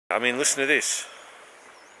I mean, listen to this.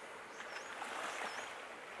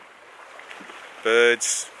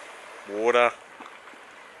 Birds, water.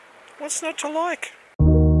 What's not to like?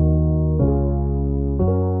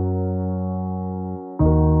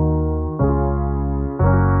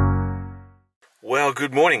 Well,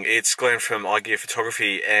 good morning. It's Glenn from Aegir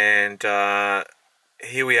Photography, and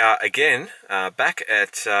here we are again, back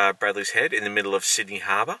at Bradley's Head in the middle of Sydney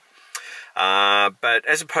Harbour. But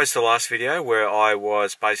as opposed to the last video where I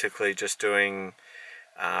was basically just doing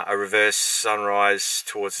a reverse sunrise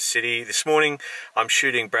towards the city, this morning I'm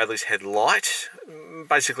shooting Bradley's Head Light,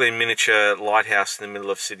 basically a miniature lighthouse in the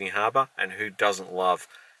middle of Sydney Harbour, and who doesn't love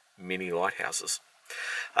mini lighthouses?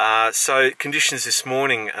 So conditions this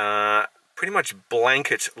morning are pretty much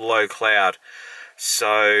blanket low cloud.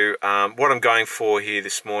 So what I'm going for here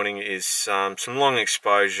this morning is some long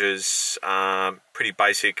exposures, pretty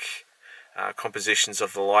basic compositions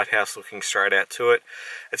of the lighthouse looking straight out to it.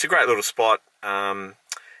 It's a great little spot,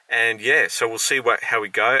 and yeah, so we'll see how we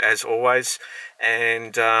go as always,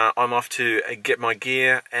 and I'm off to get my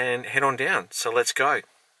gear and head on down, so let's go.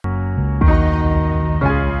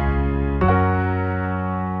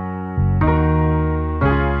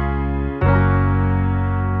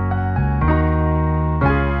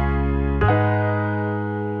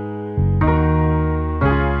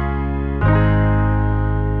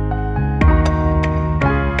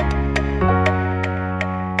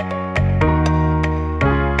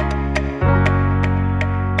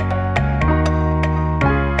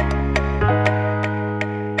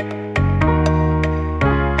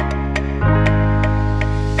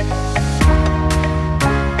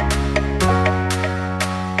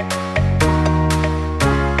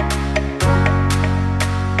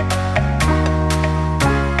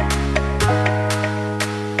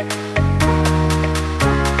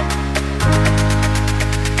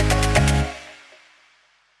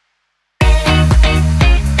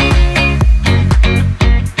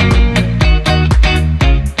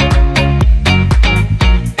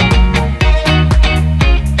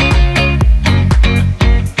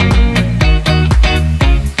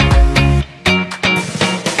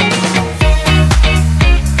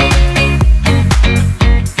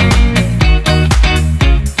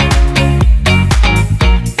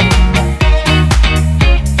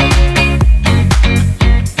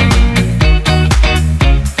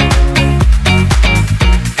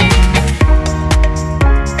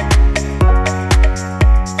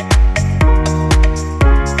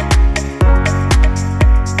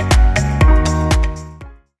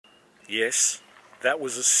 Yes, that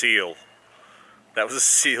was a seal. That was a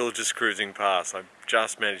seal just cruising past. I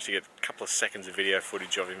just managed to get a couple of seconds of video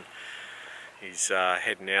footage of him. He's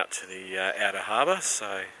heading out to the outer harbour,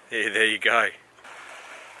 so yeah, there you go.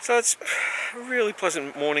 So it's a really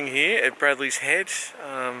pleasant morning here at Bradley's Head.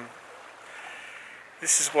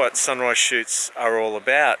 This is what sunrise shoots are all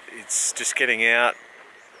about. It's just getting out,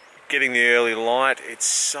 getting the early light. It's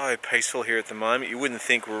so peaceful here at the moment. You wouldn't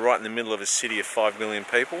think we're right in the middle of a city of 5 million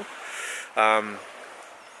people.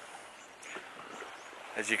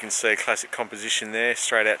 As you can see, classic composition there,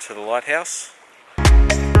 straight out to the lighthouse.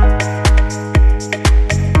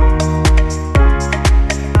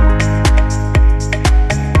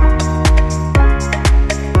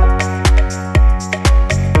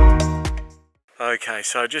 Okay,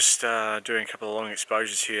 so just doing a couple of long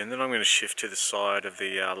exposures here, and then I'm going to shift to the side of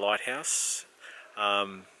the lighthouse.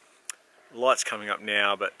 Light's coming up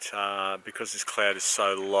now, but because this cloud is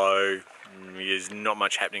so low, there's not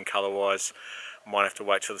much happening colour-wise. Might have to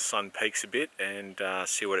wait till the sun peaks a bit and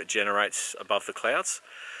see what it generates above the clouds.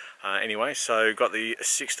 Anyway, so got the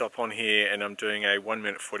 6-stop on here, and I'm doing a 1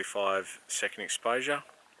 minute 45 second exposure.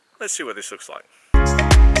 Let's see what this looks like.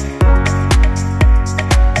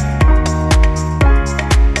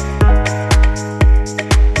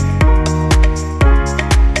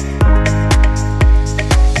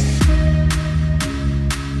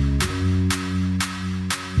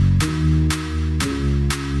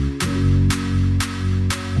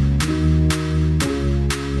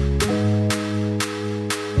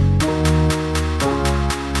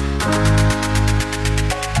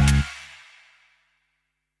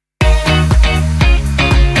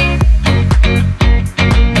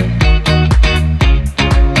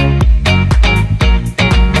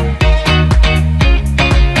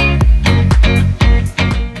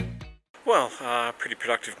 Pretty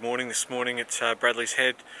productive morning this morning at Bradley's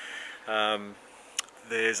Head.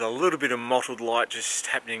 There's a little bit of mottled light just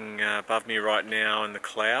happening above me right now in the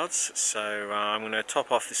clouds, so I'm going to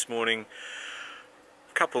top off this morning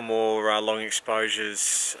a couple more long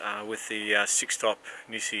exposures with the 6-stop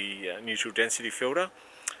neutral density filter,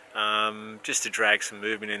 just to drag some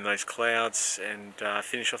movement in those clouds and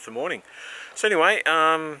finish off the morning. So anyway,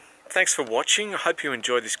 thanks for watching. I hope you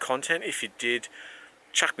enjoyed this content. If you did,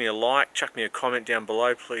 chuck me a like, chuck me a comment down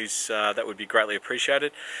below, please. That would be greatly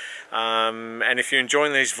appreciated. And if you're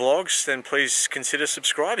enjoying these vlogs, then please consider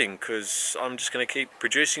subscribing, because I'm just going to keep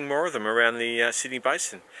producing more of them around the Sydney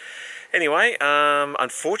Basin. Anyway,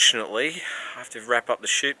 unfortunately, I have to wrap up the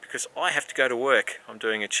shoot because I have to go to work. I'm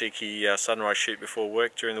doing a cheeky sunrise shoot before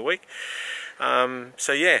work during the week.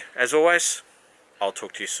 So yeah, as always, I'll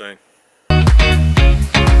talk to you soon.